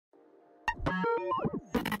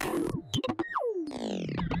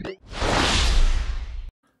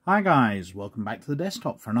Hi guys, welcome back to the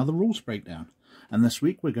desktop for another rules breakdown. And this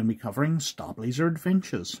week we're going to be covering Starblazer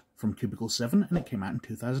Adventures from Cubicle 7, and it came out in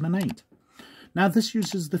 2008. Now this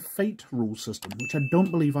uses the Fate rule system, which I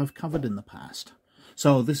don't believe I've covered in the past.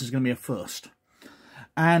 So this is going to be a first.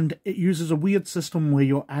 And it uses a weird system where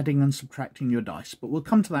you're adding and subtracting your dice, but we'll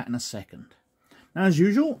come to that in a second. Now as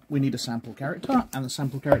usual, we need a sample character, and the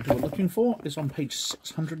sample character we're looking for is on page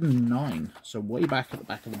 609, so way back at the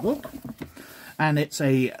back of the book. And it's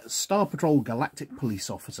a Star Patrol Galactic Police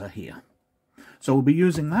Officer here. So we'll be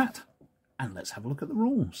using that, and let's have a look at the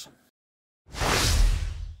rules.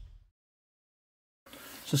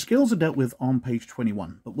 So skills are dealt with on page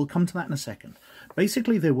 21, but we'll come to that in a second.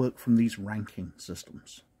 Basically they work from these ranking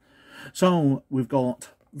systems. So we've got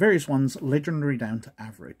various ones, legendary down to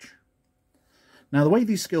average. Now the way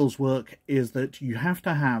these skills work is that you have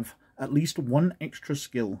to have at least one extra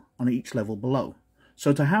skill on each level below.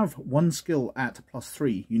 So to have one skill at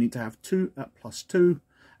 +3, you need to have 2 at +2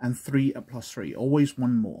 and 3 at +3, always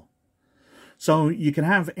one more. So you can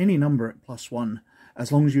have any number at +1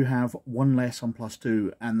 as long as you have one less on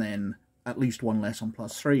 +2 and then at least one less on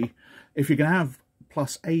 +3. If you can have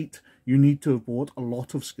 +8, you need to have bought a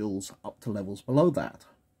lot of skills up to levels below that.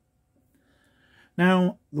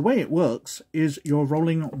 Now, the way it works is you're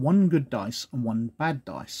rolling one good dice and one bad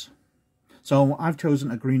dice. So I've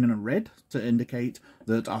chosen a green and a red to indicate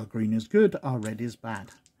that our green is good, our red is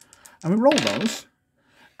bad. And we roll those,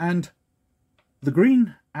 and the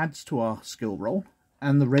green adds to our skill roll,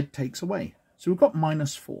 and the red takes away. So we've got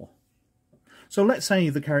 -4. So let's say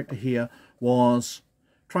the character here was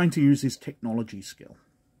trying to use his technology skill.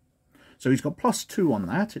 So he's got +2 on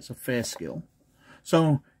that, it's a fair skill.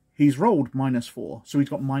 So he's rolled -4, so he's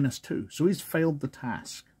got -2, so he's failed the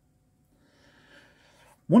task.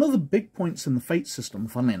 One of the big points in the Fate system,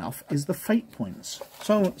 funnily enough, is the Fate points.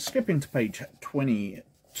 So skipping to page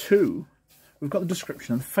 22, we've got the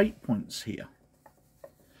description of the Fate points here.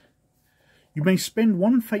 You may spend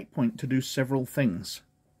one Fate point to do several things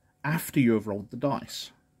after you have rolled the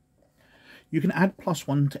dice. You can add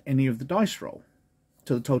 +1 to any of the dice roll,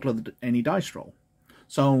 to the total of any dice roll.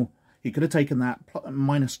 So he could have taken that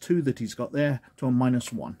 -2 that he's got there to a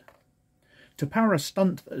 -1. To power a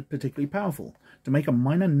stunt that is particularly powerful, to make a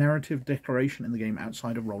minor narrative declaration in the game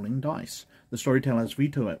outside of rolling dice. The storyteller has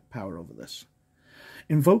veto power over this.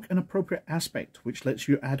 Invoke an appropriate aspect which lets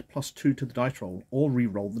you add +2 to the dice roll or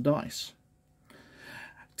re-roll the dice.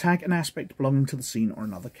 Tag an aspect belonging to the scene or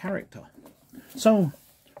another character. So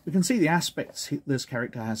we can see the aspects this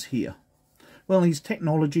character has here. Well, he's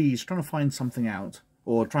technology, he's trying to find something out,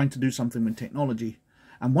 or trying to do something with technology,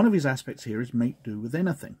 and one of his aspects here is make do with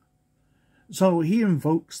anything. So he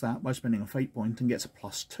invokes that by spending a Fate point and gets a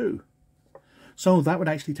 +2. So that would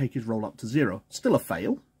actually take his roll up to 0. Still a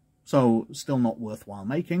fail, so still not worthwhile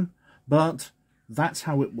making, but that's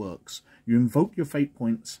how it works. You invoke your Fate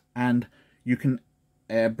points and you can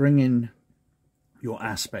bring in your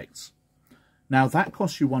aspects. Now that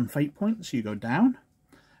costs you 1 Fate point, so you go down.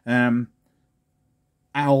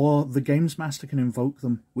 Or the Games Master can invoke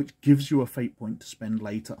them, which gives you a Fate point to spend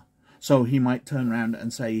later. So he might turn around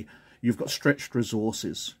and say, you've got stretched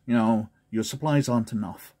resources, you know, your supplies aren't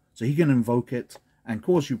enough. So he can invoke it and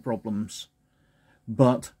cause you problems,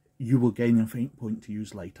 but you will gain a Fate point to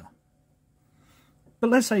use later. But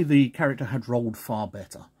let's say the character had rolled far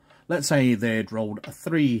better. Let's say they'd rolled a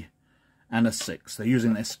 3 and a 6. They're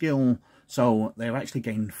using their skill, so they've actually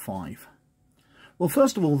gained 5. Well,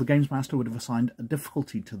 first of all, the Games Master would have assigned a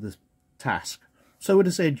difficulty to the task. So it would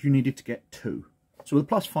have said you needed to get 2. So with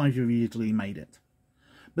 +5, you've easily made it.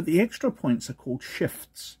 But the extra points are called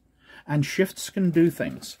shifts, and shifts can do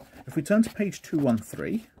things. If we turn to page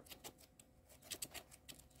 213,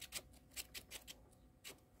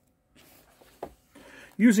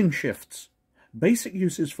 using shifts, basic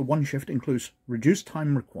uses for one shift includes reduced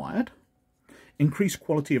time required, increased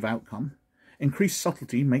quality of outcome, increased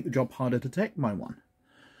subtlety, make the job harder to detect by one.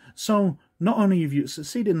 So not only have you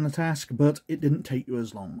succeeded in the task, but it didn't take you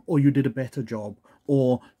as long, or you did a better job,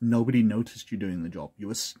 or nobody noticed you doing the job. You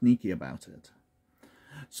were sneaky about it.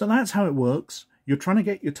 So that's how it works. You're trying to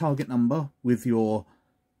get your target number with your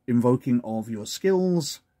invoking of your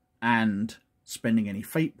skills and spending any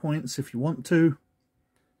Fate points if you want to.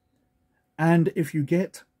 And if you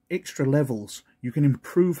get extra levels, you can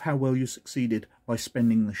improve how well you succeeded by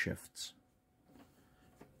spending the shifts.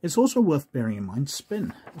 It's also worth bearing in mind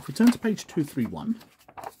spin. If we turn to page 231,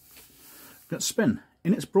 we've got spin.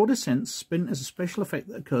 In its broadest sense, spin is a special effect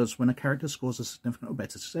that occurs when a character scores a significant or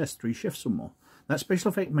better success, 3 shifts or more. That special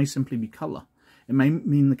effect may simply be colour. It may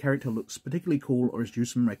mean the character looks particularly cool or is due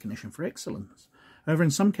some recognition for excellence. However,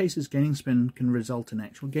 in some cases, gaining spin can result in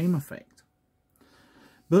actual game effect.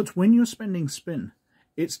 But when you're spending spin,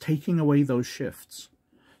 it's taking away those shifts.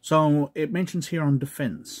 So it mentions here on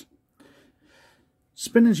defense.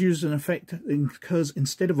 Spin is used in effect that occurs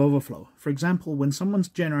instead of overflow. For example, when someone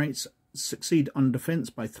generates succeed on defense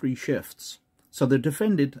by 3 shifts. So they're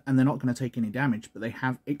defended and they're not going to take any damage, but they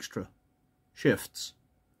have extra shifts,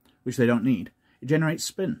 which they don't need. It generates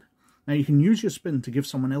spin. Now you can use your spin to give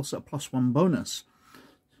someone else a +1 bonus,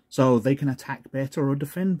 so they can attack better or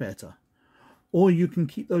defend better. Or you can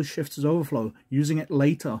keep those shifts as overflow, using it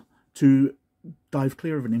later to dive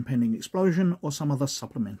clear of an impending explosion or some other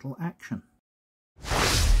supplemental action.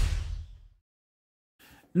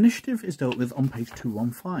 Initiative is dealt with on page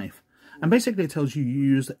 215, and basically it tells you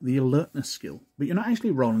use the alertness skill, but you're not actually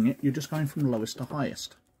rolling it, you're just going from lowest to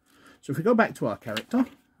highest. So if we go back to our character,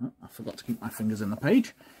 oh, I forgot to keep my fingers in the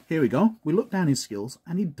page, here we go, we look down his skills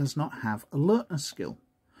and he does not have alertness skill.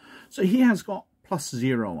 So he has got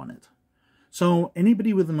 +0 on it. So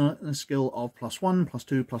anybody with an alertness skill of +1,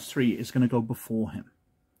 +2, +3 is going to go before him.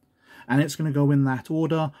 And it's going to go in that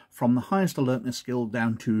order from the highest alertness skill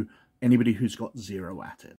down to anybody who's got 0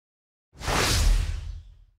 at it.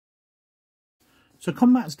 So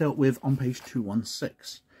combat's dealt with on page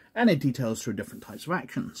 216, and it details through different types of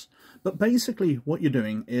actions. But basically what you're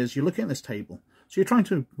doing is you're looking at this table. So you're trying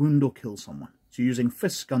to wound or kill someone. So you're using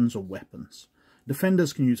fists, guns or weapons.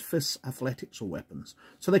 Defenders can use fists, athletics or weapons.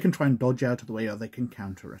 So they can try and dodge out of the way or they can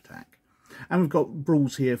counter-attack. And we've got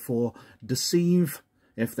rules here for deceive,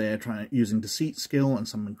 if they're using deceit skill, and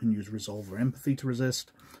someone can use resolve or empathy to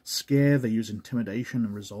resist. Scare, they use intimidation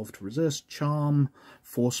and resolve to resist. Charm,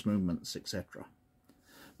 force movements, etc.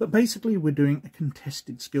 But basically we're doing a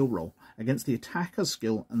contested skill roll against the attacker's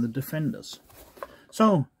skill and the defender's.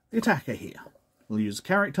 So the attacker here will use a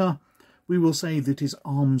character. We will say that his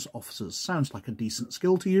arms officers sounds like a decent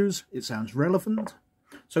skill to use. It sounds relevant.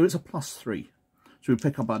 So it's a +3. So we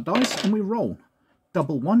pick up our dice and we roll.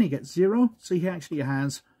 Double 1, he gets 0. So he actually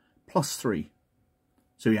has +3.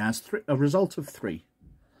 So he has a result of 3.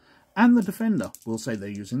 And the defender will say they're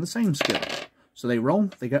using the same skill. So they roll,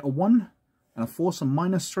 they get a 1 and a force of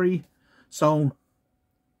 -3. So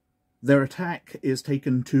their attack is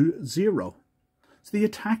taken to 0. So the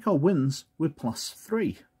attacker wins with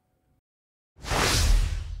 +3.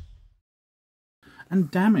 And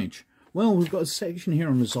damage. Well, we've got a section here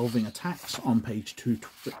on resolving attacks on page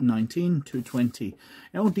 219, 220.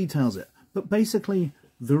 It all details it. But basically,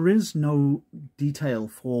 there is no detail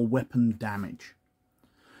for weapon damage.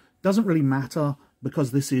 Doesn't really matter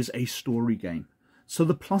because this is a story game. So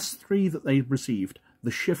the +3 that they received,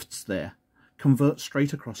 the shifts there, convert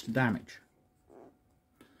straight across to damage.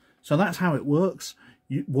 So that's how it works.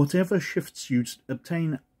 Whatever shifts you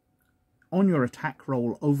obtain on your attack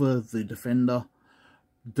roll over the defender,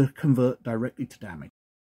 they convert directly to damage.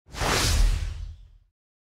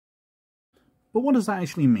 But what does that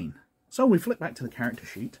actually mean? So we flip back to the character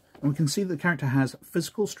sheet and we can see that the character has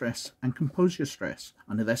physical stress and composure stress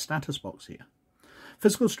under their status box here.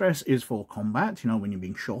 Physical stress is for combat, when you're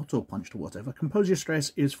being shot or punched or whatever. Composure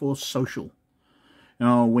stress is for social,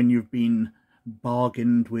 when you've been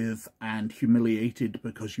bargained with and humiliated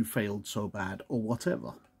because you failed so bad or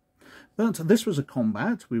whatever. But this was a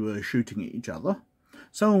combat, we were shooting at each other.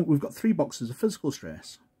 So we've got 3 boxes of physical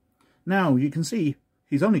stress. Now you can see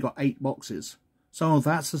he's only got 8 boxes, so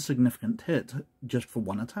that's a significant hit just for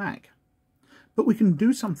 1 attack. But we can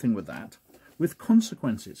do something with that with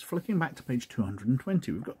consequences. Flicking back to page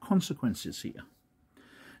 220, we've got consequences here.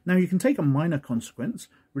 Now you can take a minor consequence,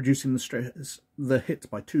 reducing the hit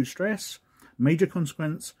by 2 stress. Major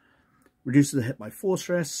consequence reduces the hit by 4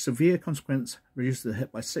 stress. Severe consequence reduces the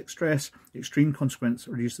hit by 6 stress. Extreme consequence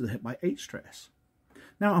reduces the hit by 8 stress.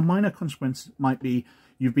 Now, a minor consequence might be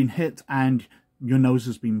you've been hit and your nose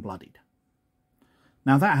has been bloodied.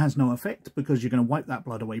 Now, that has no effect because you're going to wipe that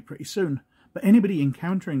blood away pretty soon. But anybody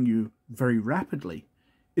encountering you very rapidly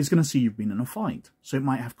is going to see you've been in a fight. So it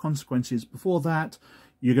might have consequences before that.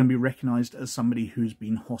 You're going to be recognised as somebody who's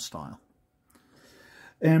been hostile.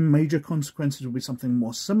 Major consequences will be something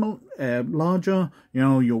more similar, larger.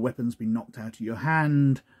 Your weapon's been knocked out of your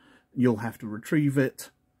hand. You'll have to retrieve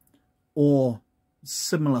it. Or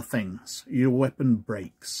similar things. Your weapon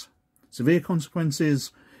breaks. Severe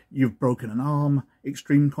consequences, you've broken an arm.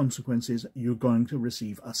 Extreme consequences, you're going to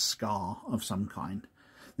receive a scar of some kind.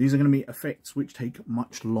 These are going to be effects which take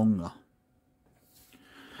much longer.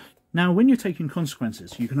 Now, when you're taking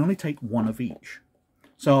consequences, you can only take 1 of each.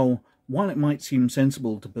 So, while it might seem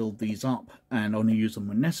sensible to build these up and only use them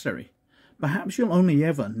when necessary, Perhaps you'll only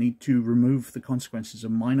ever need to remove the consequences of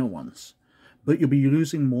minor ones, but you'll be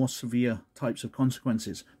losing more severe types of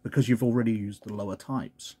consequences because you've already used the lower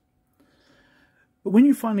types. But when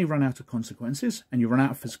you finally run out of consequences and you run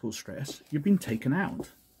out of physical stress, you've been taken out.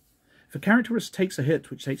 If a character takes a hit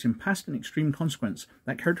which takes him past an extreme consequence,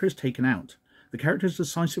 that character is taken out. The character has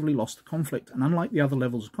decisively lost the conflict, and unlike the other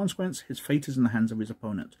levels of consequence, his fate is in the hands of his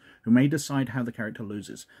opponent, who may decide how the character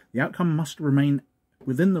loses. The outcome must remain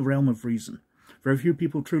within the realm of reason. Very few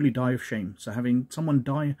people truly die of shame, so having someone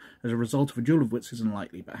die as a result of a duel of wits is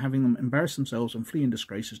unlikely, but having them embarrass themselves and flee in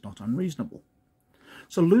disgrace is not unreasonable.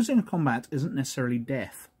 So losing a combat isn't necessarily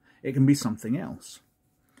death. It can be something else.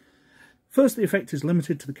 First, the effect is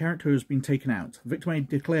limited to the character who has been taken out. The victor may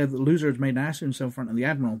declare that the loser has made an ass of himself in front of the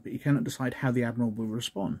Admiral, but he cannot decide how the Admiral will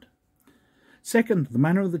respond. Second, the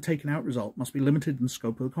manner of the taken out result must be limited in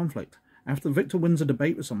scope of the conflict. After the victor wins a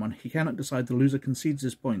debate with someone, he cannot decide the loser concedes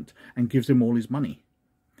his point and gives him all his money.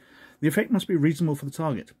 The effect must be reasonable for the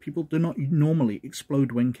target. People do not normally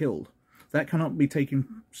explode when killed. That cannot be taking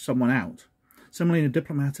someone out. Similarly, a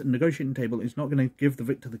diplomat at a negotiating table is not going to give the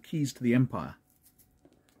victor the keys to the empire.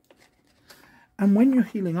 And when you're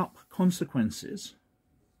healing up consequences,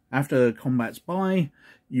 after combat's by,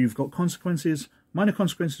 you've got consequences. Minor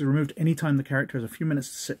consequences are removed anytime the character has a few minutes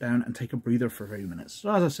to sit down and take a breather for a few minutes.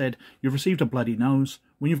 So as I said, you've received a bloody nose.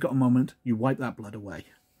 When you've got a moment, you wipe that blood away.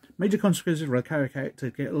 Major consequences require a character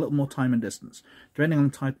to get a little more time and distance. Depending on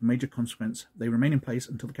the type of major consequence, they remain in place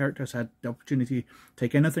until the character has had the opportunity to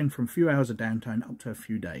take anything from a few hours of downtime up to a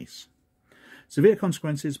few days. Severe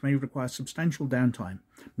consequences may require substantial downtime,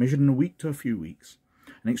 measured in a week to a few weeks.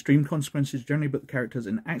 And extreme consequences generally put the characters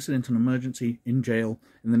in accident and emergency, in jail,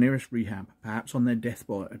 in the nearest rehab, perhaps on their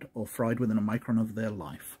deathbed or fried within a micron of their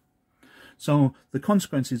life. So the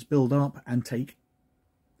consequences build up and take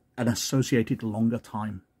an associated longer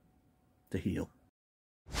time to heal.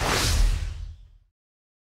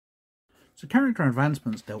 So character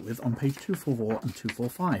advancement's dealt with on page 244 and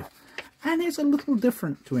 245, and it's a little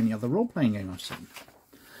different to any other role-playing game I've seen,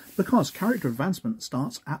 because character advancement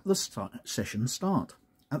starts at the session start.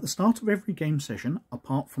 At the start of every game session,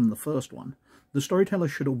 apart from the first one, the storyteller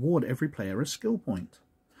should award every player a skill point.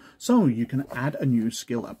 So you can add a new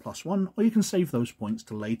skill at +1, or you can save those points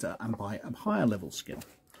to later and buy a higher level skill.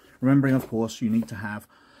 Remembering, of course, you need to have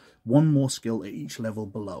one more skill at each level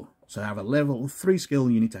below. So to have a level 3 skill,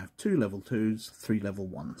 you need to have 2 level 2s, 3 level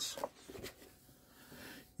 1s.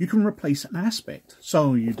 You can replace an aspect.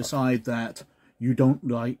 So you decide that you don't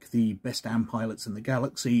like the best damn pilots in the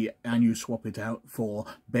galaxy and you swap it out for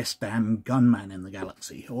best damn gunman in the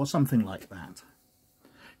galaxy or something like that.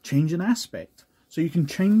 Change an aspect. So you can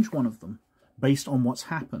change one of them based on what's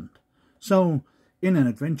happened. So in an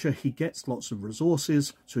adventure, he gets lots of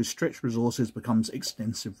resources, so his stretched resources becomes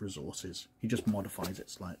extensive resources. He just modifies it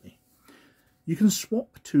slightly. You can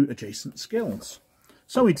swap two adjacent skills.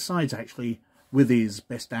 So he decides, actually, with his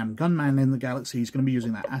best damn gunman in the galaxy, he's going to be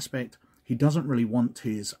using that aspect. He doesn't really want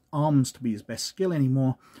his arms to be his best skill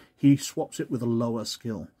anymore. He swaps it with a lower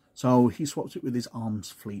skill. So he swaps it with his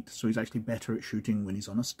arms fleet, so he's actually better at shooting when he's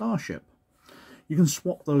on a starship. You can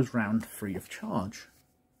swap those round free of charge.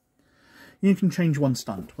 You can change one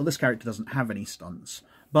stunt. Well, this character doesn't have any stunts,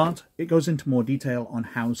 but it goes into more detail on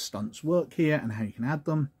how stunts work here and how you can add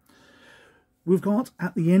them. We've got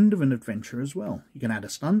at the end of an adventure as well. You can add a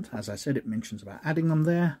stunt. As I said, it mentions about adding them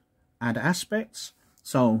there. Add aspects.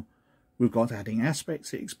 So we've got adding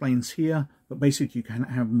aspects. It explains here, but basically you can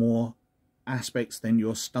have more aspects than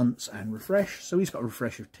your stunts and refresh. So he's got a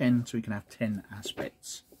refresh of 10, so he can have 10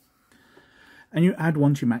 aspects. And you add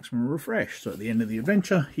one to your maximum refresh. So at the end of the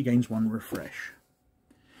adventure, he gains one refresh.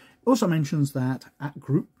 It also mentions that at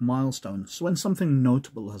group milestones, so when something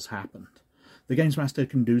notable has happened, the Games Master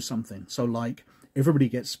can do something. So like, everybody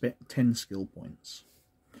gets 10 skill points.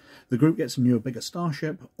 The group gets a newer, bigger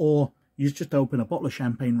starship, or you just open a bottle of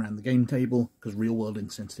champagne around the game table, because real-world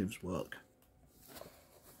incentives work.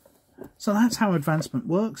 So that's how advancement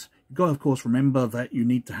works. You've got to, of course, remember that you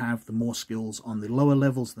need to have the more skills on the lower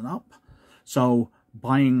levels than up. So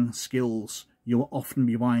buying skills, you'll often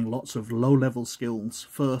be buying lots of low-level skills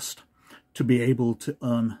first to be able to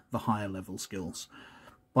earn the higher level skills.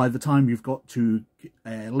 By the time you've got to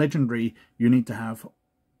legendary, you need to have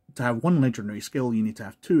one legendary skill, you need to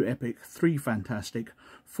have 2 epic, 3 fantastic,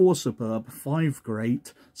 4 superb, 5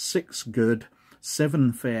 great, 6 good,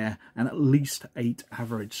 7 fair, and at least 8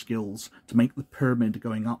 average skills to make the pyramid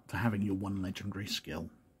going up to having your 1 legendary skill.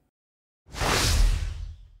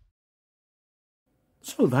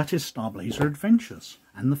 So that is Starblazer Adventures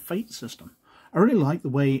and the Fate system. I really like the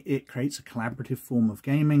way it creates a collaborative form of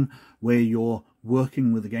gaming where you're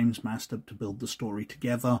working with the games master to build the story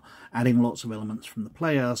together, adding lots of elements from the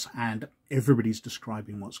players, and everybody's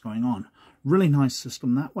describing what's going on. Really nice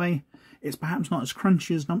system that way. It's perhaps not as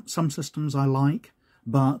crunchy as some systems I like,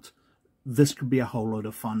 but this could be a whole load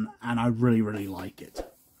of fun, and I really, really like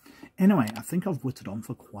it. Anyway, I think I've whittled on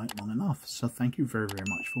for quite long enough, so thank you very, very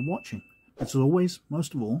much for watching. As always,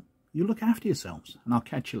 most of all, you look after yourselves, and I'll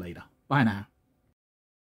catch you later. Bye now.